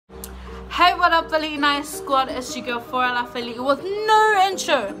Hey, what up, Feli Nice Squad? It's your girl Forala Feli with no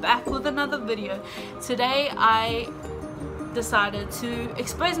intro, back with another video. Today I decided to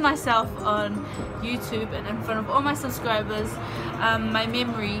expose myself on YouTube and in front of all my subscribers, my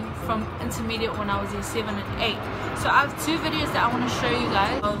memory from intermediate when I was year 7 and 8. So I have two videos that I want to show you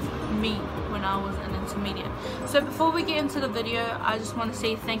guys of me when I was in intermediate. So before we get into the video, I just want to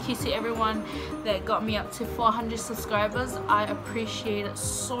say thank you to everyone that got me up to 400 subscribers. I appreciate it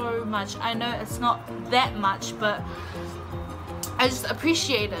so much. I know it's not that much, but I just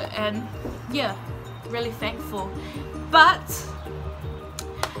appreciate it, and yeah, really thankful. But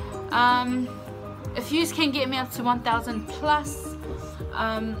if you can get me up to 1,000 plus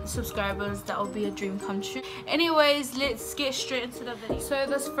subscribers, that will be a dream come true. Anyways, let's get straight into the video. So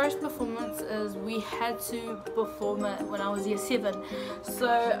this first performance is, we had to perform it when I was year 7. So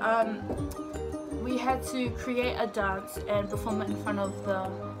we had to create a dance and perform it in front of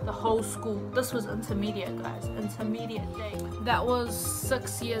the whole school. This was intermediate, guys, intermediate day. That was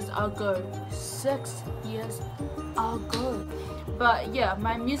 6 years ago. 6 years ago. But yeah,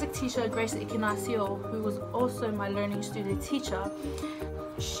 my music teacher, Ikenasio, who was also my learning studio teacher,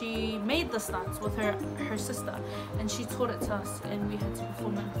 she made this dance with her sister, and she taught it to us, and we had to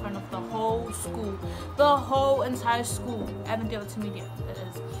perform it in front of the whole school, the whole entire school. Avondale Intermediate it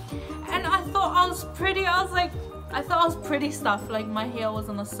is. And I thought I was pretty. I thought I was pretty stuff. Like, my hair was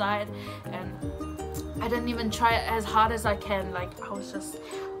on the side, and I didn't even try it as hard as I can. Like, I was just,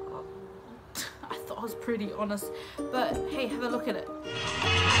 I thought I was pretty, honest. But hey, have a look at it.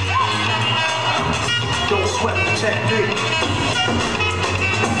 Don't sweat the technique.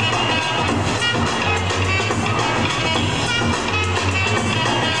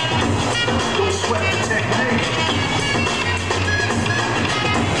 Don't sweat the technique.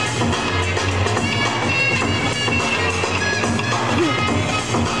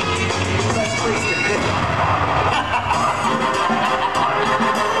 Let's face the hit.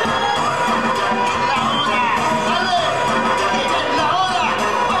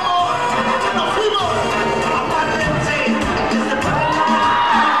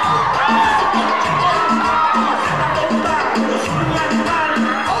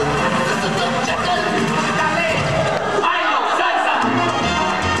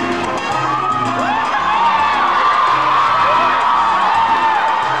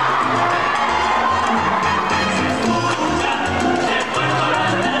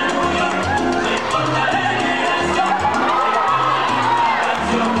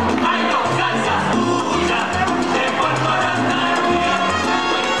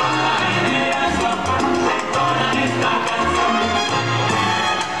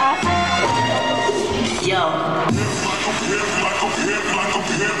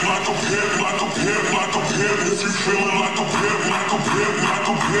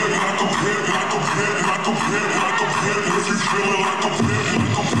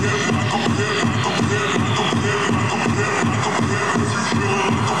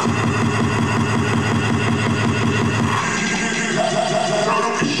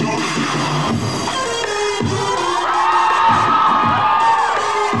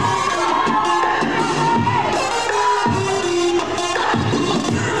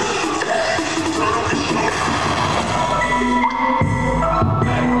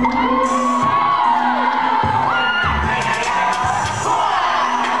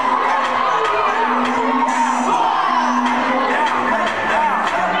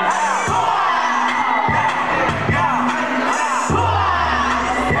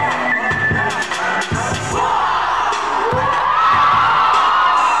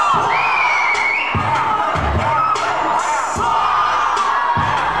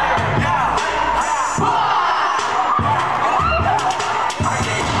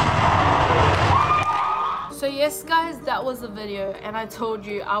 Yes guys, that was the video, and I told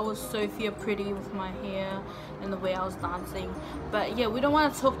you I was Sophia pretty with my hair and the way I was dancing. But yeah, we don't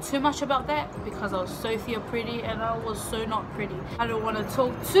want to talk too much about that because I was Sophia pretty and I was so not pretty. I don't want to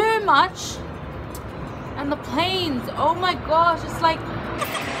talk too much. And the planes, oh my gosh, it's like...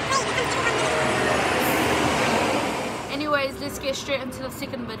 Anyways, let's get straight into the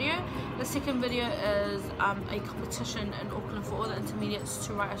second video. The second video is a competition in Auckland for all the intermediates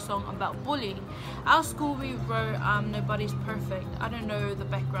to write a song about bullying. Our school, we wrote Nobody's Perfect. I don't know the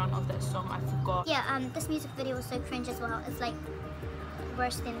background of that song, I forgot. Yeah, this music video was so cringe as well. It's like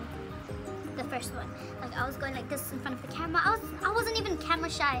worse than the first one. Like, I was going like this in front of the camera. I wasn't even camera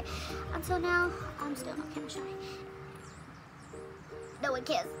shy until now. I'm still not camera shy. No one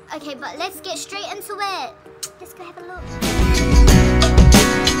cares. Okay, but let's get straight into it. Let's go have a look.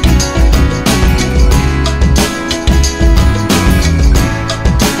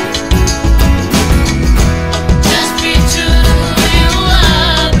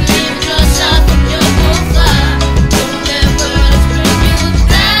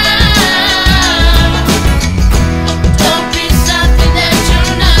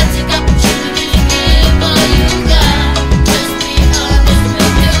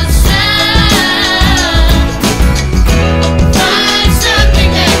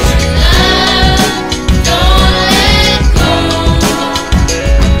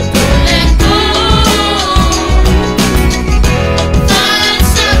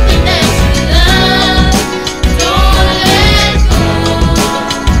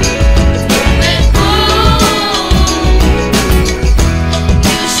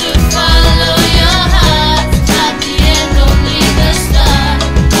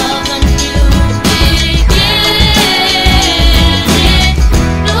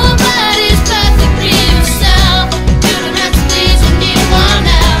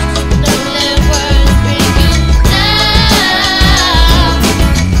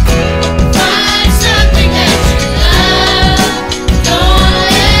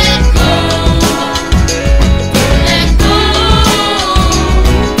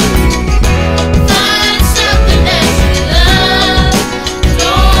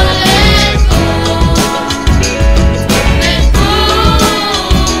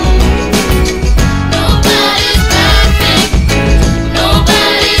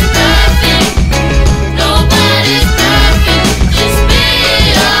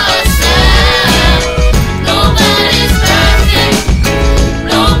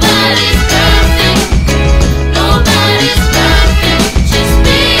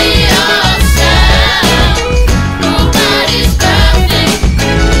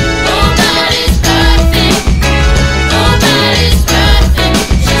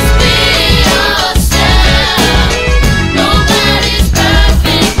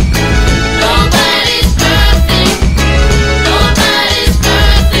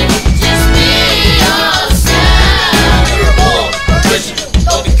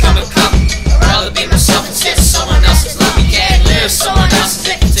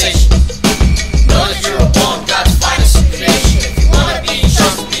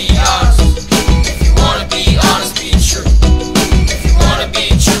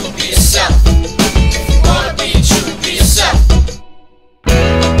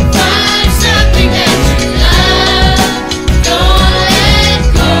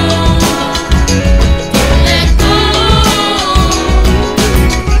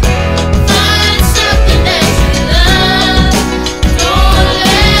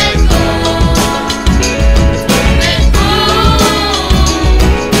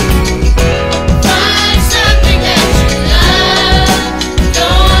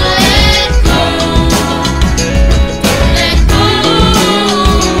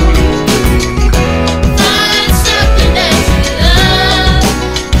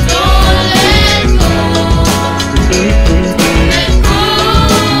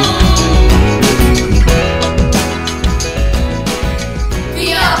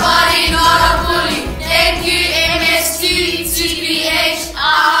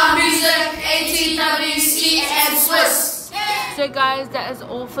 So guys, that is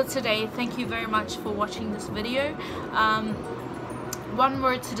all for today. Thank you very much for watching this video. One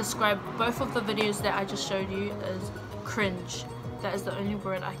word to describe both of the videos that I just showed you is cringe. That is the only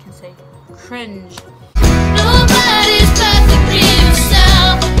word I can say. Cringe. Nobody's perfectly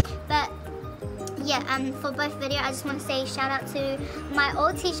yourself. But yeah, for both videos, I just want to say shout out to my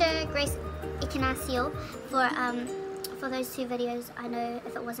old teacher, Grace Ikenasio, for those 2 videos. I know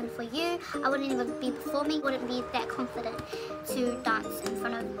if it wasn't for you, I wouldn't even be performing, wouldn't be that confident to dance in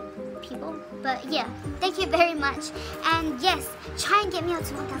front of people. But yeah, thank you very much. And yes, try and get me up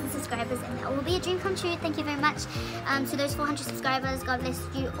to 1,000 subscribers and that will be a dream come true. Thank you very much. To those 400 subscribers, God bless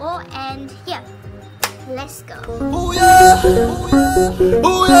you all. And yeah, let's go. Ooh yeah, ooh yeah,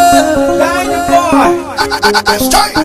 ooh yeah.